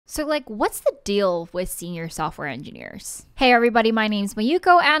So like, what's the deal with senior software engineers? Hey everybody, my name's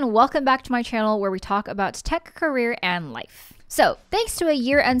Mayuko and welcome back to my channel where we talk about tech, career, and life. So thanks to a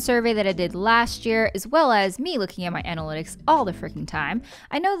year-end survey that I did last year, as well as me looking at my analytics all the freaking time,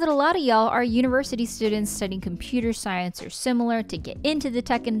 I know that a lot of y'all are university students studying computer science or similar to get into the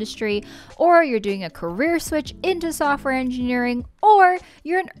tech industry, or you're doing a career switch into software engineering, or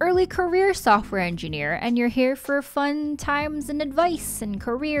you're an early career software engineer and you're here for fun times and advice and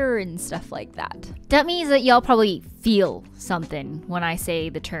career and stuff like that. That means that y'all probably feel something when I say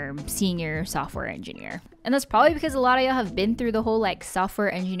the term senior software engineer. And that's probably because a lot of y'all have been through the whole like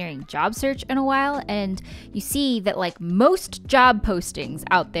software engineering job search in a while, and you see that like most job postings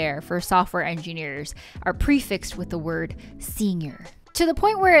out there for software engineers are prefixed with the word senior. To the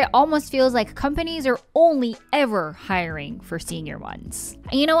point where it almost feels like companies are only ever hiring for senior ones.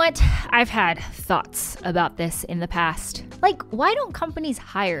 And you know what? I've had thoughts about this in the past. Like, why don't companies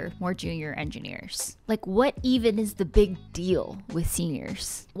hire more junior engineers? Like, what even is the big deal with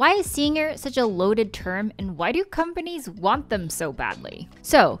seniors? Why is senior such a loaded term, and why do companies want them so badly?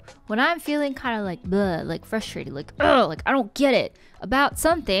 So, when I'm feeling kind of like, bleh, like frustrated, like, ugh, like I don't get it about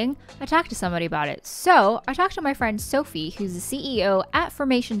something, I talk to somebody about it. So I talked to my friend Sophie, who's the CEO at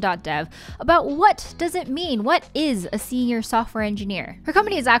Formation.dev, about what does it mean? What is a senior software engineer? Her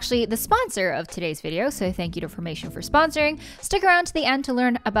company is actually the sponsor of today's video, so thank you to Formation for sponsoring. Stick around to the end to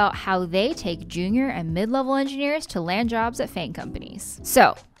learn about how they take junior and mid-level engineers to land jobs at FANG companies.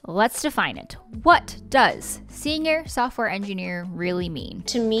 So let's define it. What does senior software engineer really mean?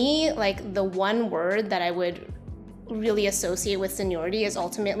 To me, like the one word that I would really associate with seniority is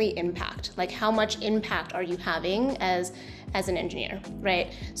ultimately impact. Like, how much impact are you having as an engineer,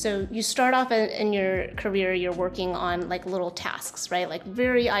 right? So you start off in your career, you're working on like little tasks, right? Like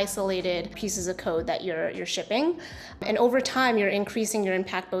very isolated pieces of code that you're shipping. And over time, you're increasing your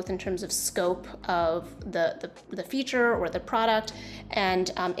impact both in terms of scope of the feature or the product and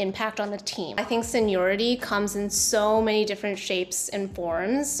impact on the team. I think seniority comes in so many different shapes and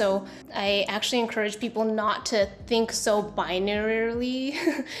forms. So I actually encourage people not to think so binarily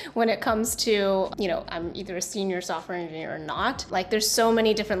when it comes to, you know, I'm either a senior software engineer or not. Like, there's so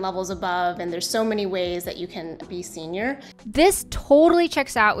many different levels above and there's so many ways that you can be senior. This totally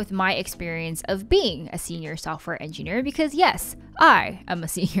checks out with my experience of being a senior software engineer because yes, I am a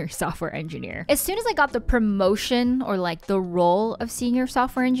senior software engineer. As soon as I got the promotion or like the role of senior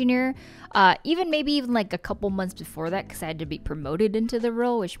software engineer, maybe even like a couple months before that, because I had to be promoted into the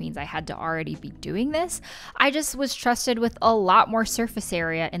role, which means I had to already be doing this, I just was trusted with a lot more surface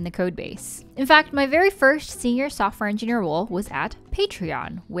area in the code base. In fact, my very first senior software engineer role was at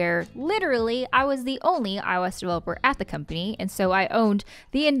Patreon, where literally I was the only iOS developer at the company, and so I owned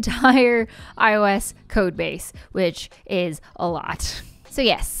the entire iOS code base, which is a lot. So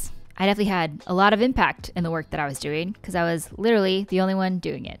yes, I definitely had a lot of impact in the work that I was doing because I was literally the only one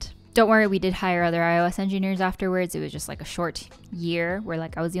doing it. Don't worry, we did hire other iOS engineers afterwards. It was just like a short year where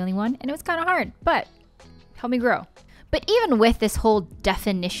like I was the only one, and it was kind of hard, but helped me grow. But even with this whole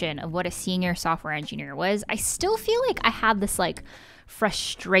definition of what a senior software engineer was, I still feel like I had this like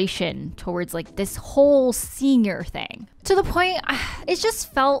frustration towards like this whole senior thing. To the point, it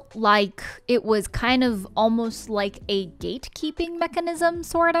just felt like it was kind of almost like a gatekeeping mechanism,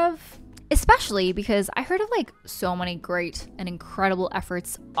 sort of. Especially because I heard of like so many great and incredible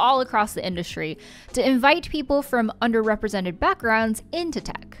efforts all across the industry to invite people from underrepresented backgrounds into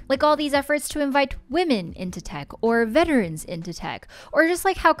tech. Like all these efforts to invite women into tech or veterans into tech, or just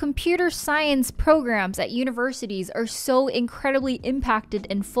like how computer science programs at universities are so incredibly impacted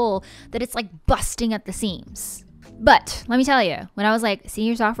and full that it's like busting at the seams. But let me tell you, when I was like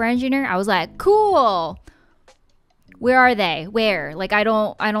senior software engineer, I was like, cool. Where are they? Where? Like, I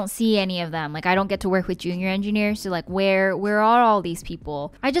don't see any of them. Like, I don't get to work with junior engineers. So like, where are all these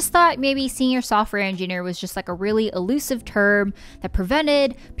people? I just thought maybe senior software engineer was just like a really elusive term that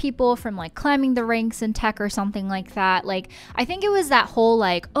prevented people from like climbing the ranks in tech or something like that. Like, I think it was that whole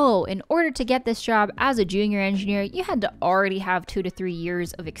like, oh, in order to get this job as a junior engineer, you had to already have 2 to 3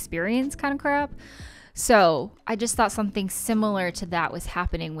 years of experience kind of crap. So I just thought something similar to that was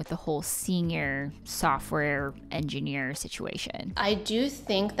happening with the whole senior software engineer situation. I do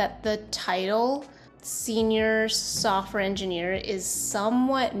think that the title senior software engineer is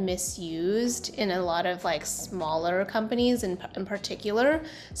somewhat misused in a lot of like smaller companies in particular,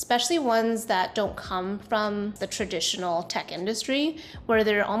 especially ones that don't come from the traditional tech industry, where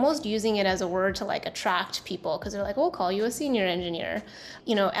they're almost using it as a word to like attract people because they're like, we'll call you a senior engineer.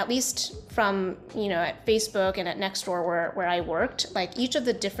 You know, at least from, you know, at Facebook and at Nextdoor where I worked, like each of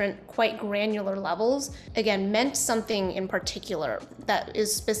the different quite granular levels, again, meant something in particular that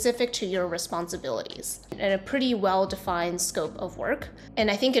is specific to your responsibilities and a pretty well-defined scope of work.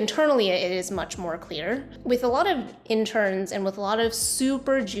 And I think internally it is much more clear. With a lot of interns and with a lot of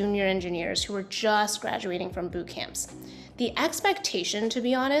super junior engineers who are just graduating from boot camps, the expectation, to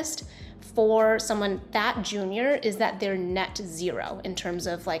be honest, for someone that junior is that they're net zero in terms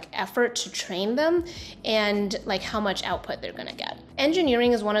of like effort to train them and like how much output they're gonna get.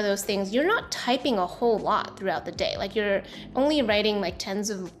 Engineering is one of those things, you're not typing a whole lot throughout the day. Like you're only writing like tens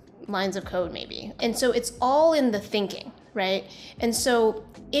of lines of code maybe. And so it's all in the thinking, right? And so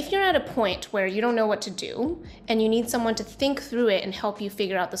if you're at a point where you don't know what to do and you need someone to think through it and help you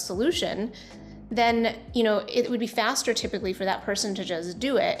figure out the solution, then, you know, it would be faster typically for that person to just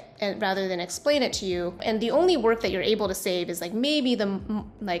do it and rather than explain it to you. And the only work that you're able to save is like maybe the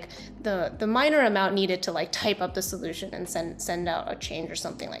minor amount needed to like type up the solution and send out a change or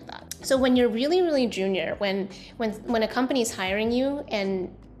something like that. So when you're really, really junior, when a company's hiring you,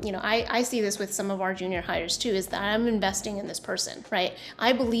 and you know, I see this with some of our junior hires too, is that I'm investing in this person, right?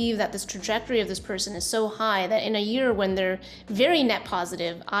 I believe that this trajectory of this person is so high that in a year when they're very net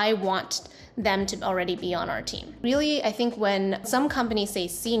positive, I want them to already be on our team. Really, I think when some companies say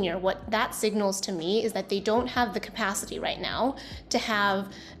senior, what that signals to me is that they don't have the capacity right now to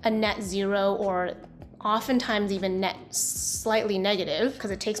have a net zero or oftentimes even net slightly negative, because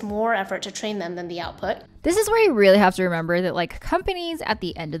it takes more effort to train them than the output. This is where you really have to remember that like companies at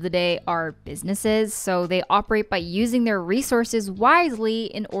the end of the day are businesses, so they operate by using their resources wisely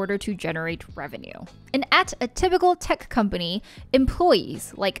in order to generate revenue. And at a typical tech company,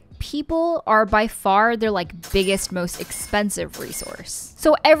 employees, like people, are by far their like biggest, most expensive resource.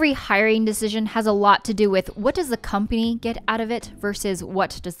 So every hiring decision has a lot to do with what does the company get out of it versus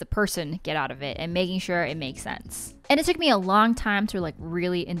what does the person get out of it, and making sure it makes sense. And it took me a long time to like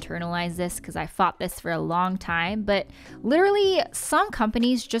really internalize this because I fought this for a long time, but literally some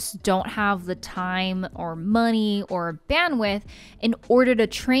companies just don't have the time or money or bandwidth in order to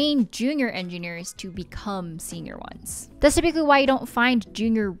train junior engineers to become senior ones. That's typically why you don't find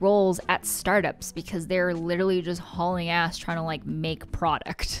junior roles at startups, because they're literally just hauling ass trying to like make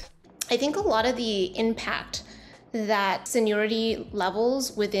product. I think a lot of the impact that seniority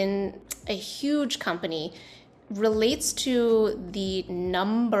levels within a huge company relates to the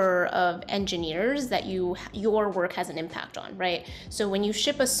number of engineers that your work has an impact on, right? So when you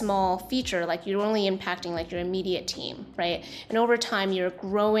ship a small feature, like you're only impacting like your immediate team, right? And over time, you're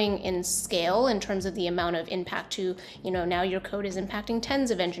growing in scale in terms of the amount of impact to, you know, now your code is impacting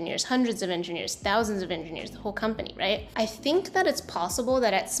tens of engineers, hundreds of engineers, thousands of engineers, the whole company, right? I think that it's possible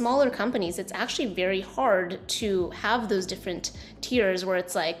that at smaller companies, it's actually very hard to have those different tiers where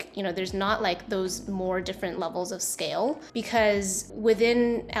it's like, you know, there's not like those more different levels of scale, because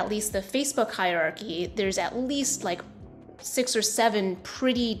within at least the Facebook hierarchy, there's at least like 6 or 7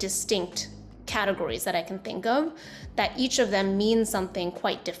 pretty distinct categories that I can think of, that each of them means something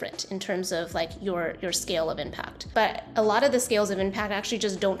quite different in terms of like your scale of impact. But a lot of the scales of impact actually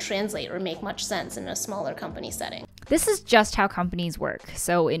just don't translate or make much sense in a smaller company setting. This is just how companies work.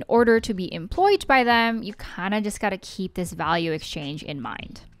 So in order to be employed by them, you kind of just got to keep this value exchange in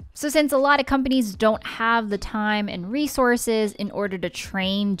mind. So since a lot of companies don't have the time and resources in order to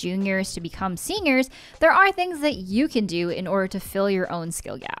train juniors to become seniors, there are things that you can do in order to fill your own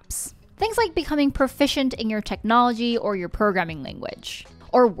skill gaps. Things like becoming proficient in your technology or your programming language,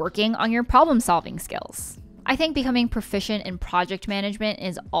 or working on your problem-solving skills. I think becoming proficient in project management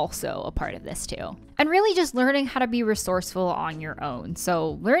is also a part of this too. And really just learning how to be resourceful on your own.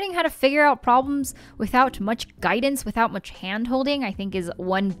 So learning how to figure out problems without much guidance, without much hand-holding, I think is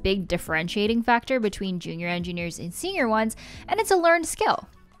one big differentiating factor between junior engineers and senior ones, and it's a learned skill.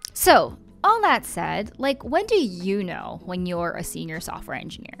 So all that said, like, when do you know when you're a senior software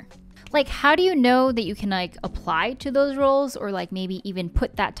engineer? Like, how do you know that you can like apply to those roles, or like maybe even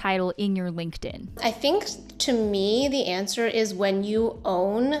put that title in your LinkedIn? I think to me, the answer is when you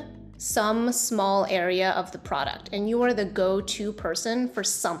own some small area of the product, and you are the go-to person for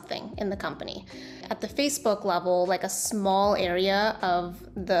something in the company. At the Facebook level, like a small area of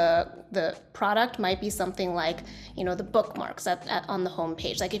the product might be something like, you know, the bookmarks on the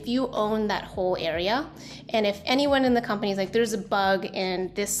homepage. Like if you own that whole area, and if anyone in the company is like, there's a bug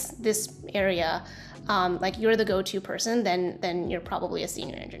in this area, like you're the go-to person, then you're probably a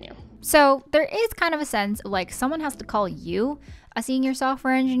senior engineer. So there is kind of a sense of like someone has to call you a senior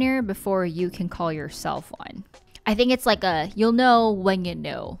software engineer before you can call yourself one. I think it's like a you'll know when you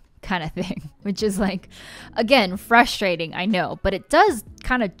know kind of thing, which is like, again, frustrating, I know, but it does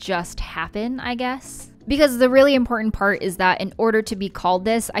kind of just happen, I guess. Because the really important part is that in order to be called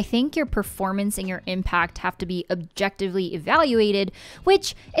this, I think your performance and your impact have to be objectively evaluated,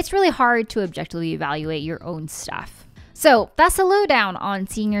 which it's really hard to objectively evaluate your own stuff. So that's a lowdown on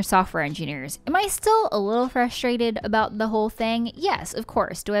senior software engineers. Am I still a little frustrated about the whole thing? Yes, of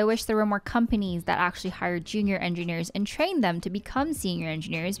course. Do I wish there were more companies that actually hired junior engineers and trained them to become senior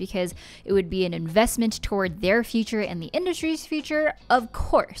engineers because it would be an investment toward their future and the industry's future? Of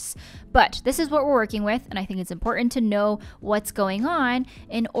course. But this is what we're working with, and I think it's important to know what's going on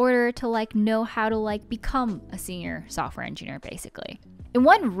in order to know how to become a senior software engineer, basically. And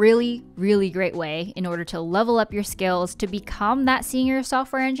one really, really great way in order to level up your skills to become that senior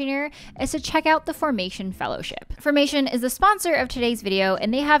software engineer is to check out the Formation Fellowship. Formation is the sponsor of today's video,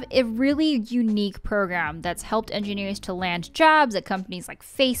 and they have a really unique program that's helped engineers to land jobs at companies like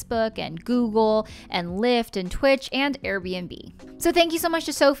Facebook and Google and Lyft and Twitch and Airbnb. So thank you so much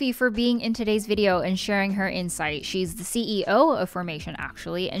to Sophie for being in today's video and sharing her insight. She's the CEO of Formation,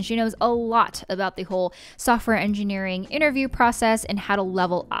 actually, and she knows a lot about the whole software engineering interview process and how to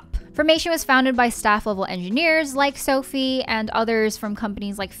level up. Formation was founded by staff level engineers like Sophie and others from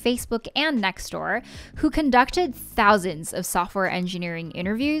companies like Facebook and Nextdoor, who conducted thousands of software engineering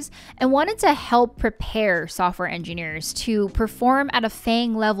interviews and wanted to help prepare software engineers to perform at a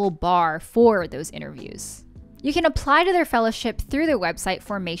FANG level bar for those interviews. You can apply to their fellowship through their website,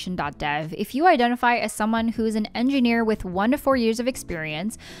 formation.dev, if you identify as someone who is an engineer with 1 to 4 years of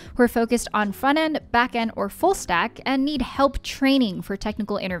experience, who are focused on front-end, back-end, or full stack, and need help training for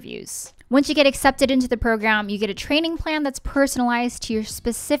technical interviews. Once you get accepted into the program, you get a training plan that's personalized to your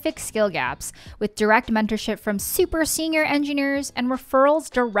specific skill gaps, with direct mentorship from super senior engineers and referrals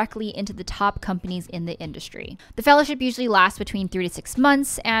directly into the top companies in the industry. The fellowship usually lasts between 3 to 6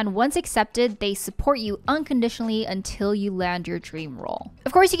 months, and once accepted, they support you unconditionally until you land your dream role.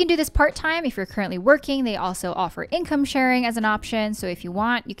 Of course, you can do this part-time if you're currently working. They also offer income sharing as an option, so if you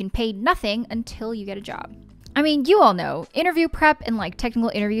want, you can pay nothing until you get a job. I mean, you all know, interview prep and technical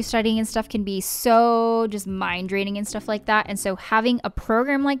interview studying and stuff can be so just mind draining and stuff like that. And so having a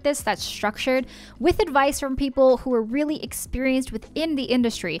program like this that's structured with advice from people who are really experienced within the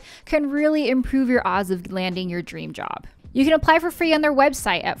industry can really improve your odds of landing your dream job. You can apply for free on their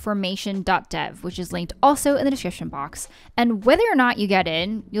website at formation.dev, which is linked also in the description box. And whether or not you get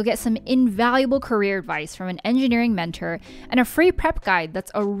in, you'll get some invaluable career advice from an engineering mentor and a free prep guide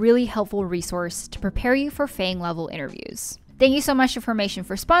that's a really helpful resource to prepare you for FANG level interviews. Thank you so much to Formation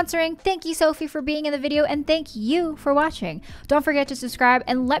for sponsoring. Thank you, Sophie, for being in the video, and thank you for watching. Don't forget to subscribe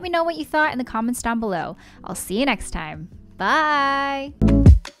and let me know what you thought in the comments down below. I'll see you next time. Bye!